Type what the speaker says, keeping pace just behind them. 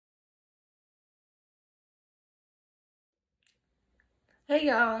Hey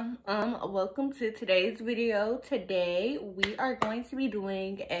y'all, welcome to today's video. Today we are going to be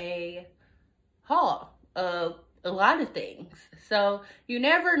doing a haul of a lot of things. So you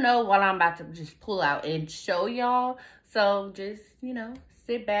never know what I'm about to just pull out and show y'all. So just,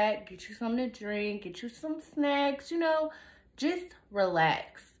 sit back, get you something to drink, get you some snacks, just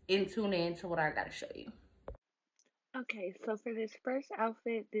relax and tune in to what I gotta show you. Okay, so for this first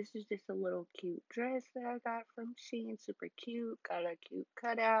outfit, this is just a little cute dress that I got from SHEIN. Super cute, got a cute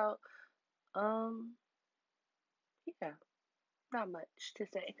cutout. Um, yeah, not much to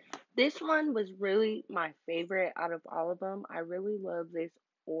say. This one was really my favorite out of all of them. I really love this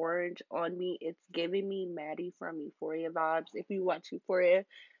orange on me. It's giving me Maddie from Euphoria vibes. If you watch Euphoria,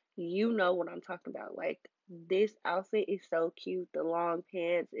 you know what I'm talking about. Like, this outfit is so cute. The long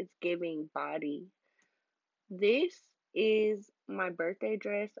pants, it's giving body. This is my birthday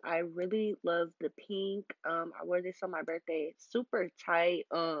dress. I really love the pink. I wore this on my birthday. It's super tight.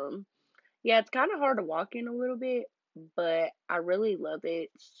 Yeah, it's kind of hard to walk in a little bit, but I really love it.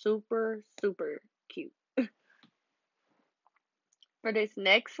 Super, super cute. For this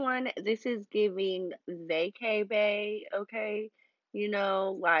next one, this is giving vacay bay, okay?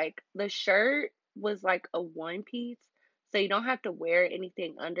 Like the shirt was like a one piece, so you don't have to wear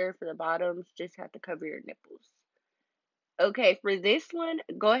anything under for the bottoms, just have to cover your nipples. Okay, for this one,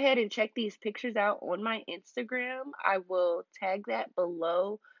 go ahead and check these pictures out on my Instagram. I will tag that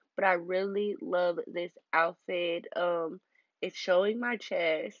below, but I really love this outfit. It's showing my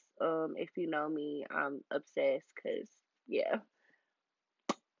chest. If you know me, I'm obsessed cuz yeah.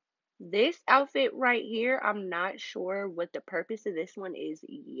 This outfit right here, I'm not sure what the purpose of this one is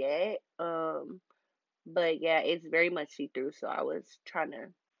yet. But yeah, it's very much see-through, so I was trying to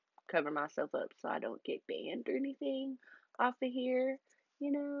cover myself up so I don't get banned or anything off of here,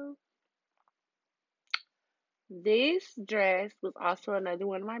 you know. This dress was also another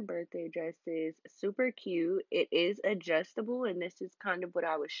one of my birthday dresses. Super cute. It is adjustable, and this is kind of what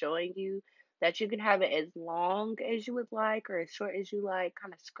I was showing you that you can have it as long as you would like or as short as you like,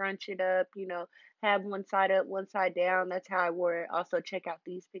 kind of scrunch it up, have one side up, one side down. That's how I wore it. Also, check out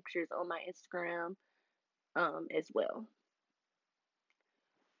these pictures on my Instagram as well.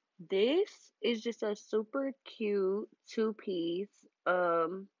 This is just a super cute two-piece.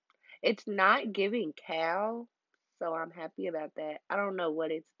 It's not giving cow, so I'm happy about that. I don't know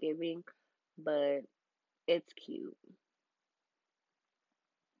what it's giving, but it's cute.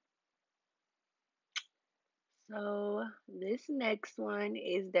 So this next one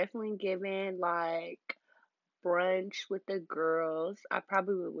is definitely giving like brunch with the girls. I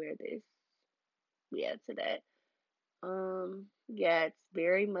probably would wear this, yeah, to that. Yeah, it's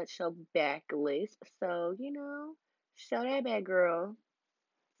very much so backless. So, show that back, girl.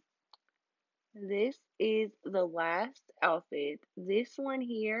 This is the last outfit. This one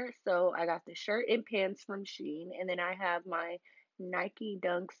here, so I got the shirt and pants from SHEIN, and then I have my Nike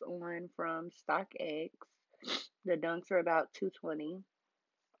Dunks on from StockX. The Dunks are about 220.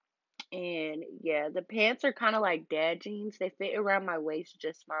 And yeah, the pants are kind of like dad jeans. They fit around my waist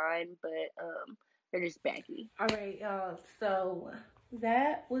just fine, but they're just baggy. All right, y'all. So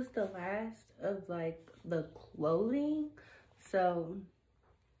that was the last of like the clothing. So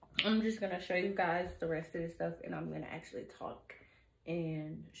I'm just gonna show you guys the rest of the stuff, and I'm gonna actually talk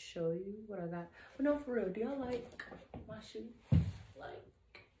and show you what I got. But no, for real, do y'all like my shoes?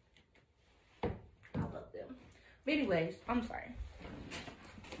 Like, I love them. But anyways, I'm sorry.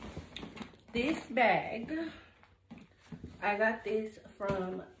 This bag, I got this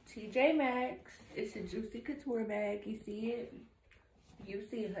from TJ Maxx. It's a Juicy Couture bag. You see it? You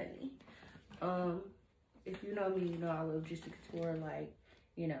see it, honey. If you know me, you know I love Juicy Couture. Like,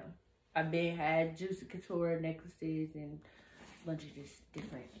 I've been had Juicy Couture necklaces and a bunch of just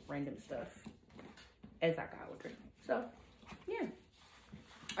different random stuff as I got older. So, yeah.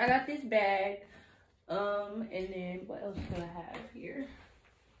 I got this bag. And then what else do I have here?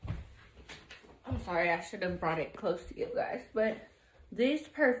 I'm sorry, I should have brought it close to you guys. But this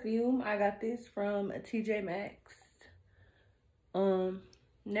perfume, I got this from TJ Maxx.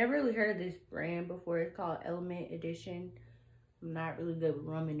 Never really heard of this brand before. It's called Element Edition. I'm not really good with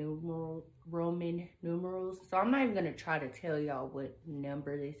Roman numerals. So I'm not even gonna try to tell y'all what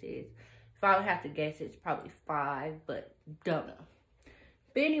number this is. If I would have to guess, it's probably 5, but don't know.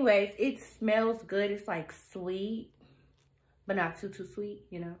 But anyways, it smells good. It's like sweet, but not too sweet,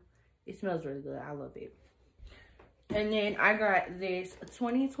 It smells really good. I love it. And then I got this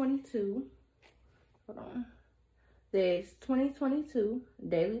 2022. Hold on. This 2022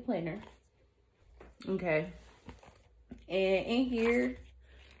 daily planner. Okay. And in here,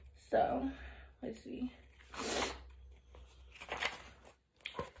 so let's see.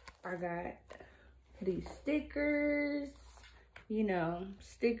 I got these stickers, you know,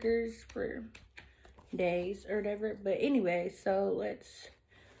 stickers for days or whatever. But anyway, so let's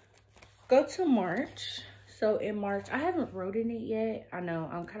go to March. So in March, I haven't wrote in it yet. I know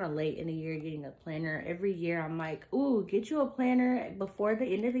I'm kind of late in the year getting a planner. Every year I'm like, ooh, get you a planner before the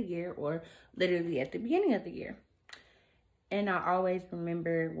end of the year or literally at the beginning of the year. And I always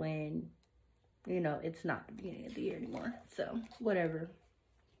remember when, you know, it's not the beginning of the year anymore. So whatever.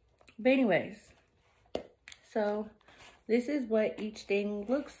 But anyways, so this is what each thing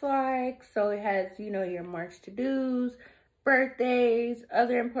looks like. So it has, you know, your March to-dos, birthdays,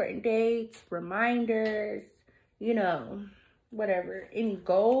 other important dates, reminders, you know, whatever. Any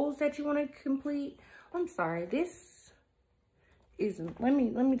goals that you want to complete. I'm sorry, this isn't, let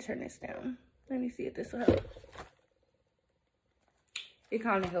me turn this down. Let me see if this will help. It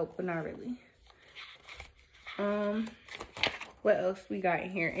kind of helped, but not really. What else we got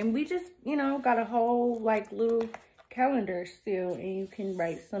in here? And we just, you know, got a whole like little calendar still, and you can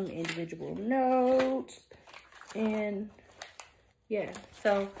write some individual notes. And yeah,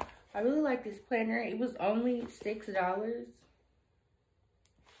 so I really like this planner. It was only $6.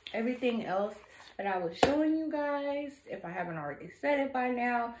 Everything else that I was showing you guys, if I haven't already said it by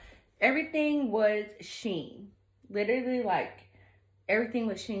now, everything was SHEIN. Literally, like, everything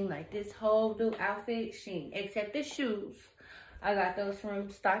was SHEIN. Like, this whole new outfit, SHEIN. Except the shoes. I got those from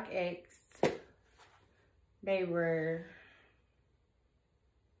StockX. They were...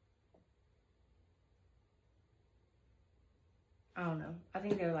 I don't know. I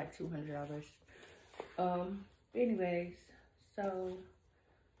think they were like $200. Anyways, so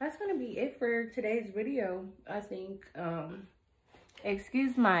that's gonna be it for today's video. I think,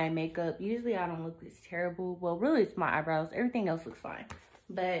 excuse my makeup. Usually I don't look this terrible. Well, really it's my eyebrows. Everything else looks fine.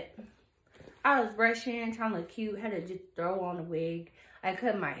 But I was brushing, trying to look cute. Had to just throw on a wig. I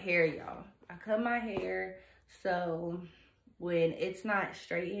cut my hair, y'all. I cut my hair. So when it's not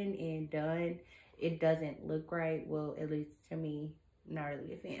straightened and done, it doesn't look right. Well, at least to me, not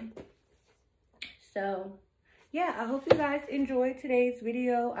really a fan. So yeah, I hope you guys enjoyed today's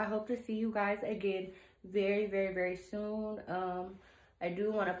video. I hope to see you guys again very, very, very soon. I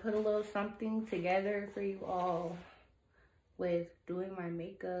do want to put a little something together for you all with doing my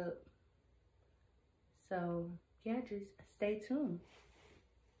makeup. So yeah, just stay tuned.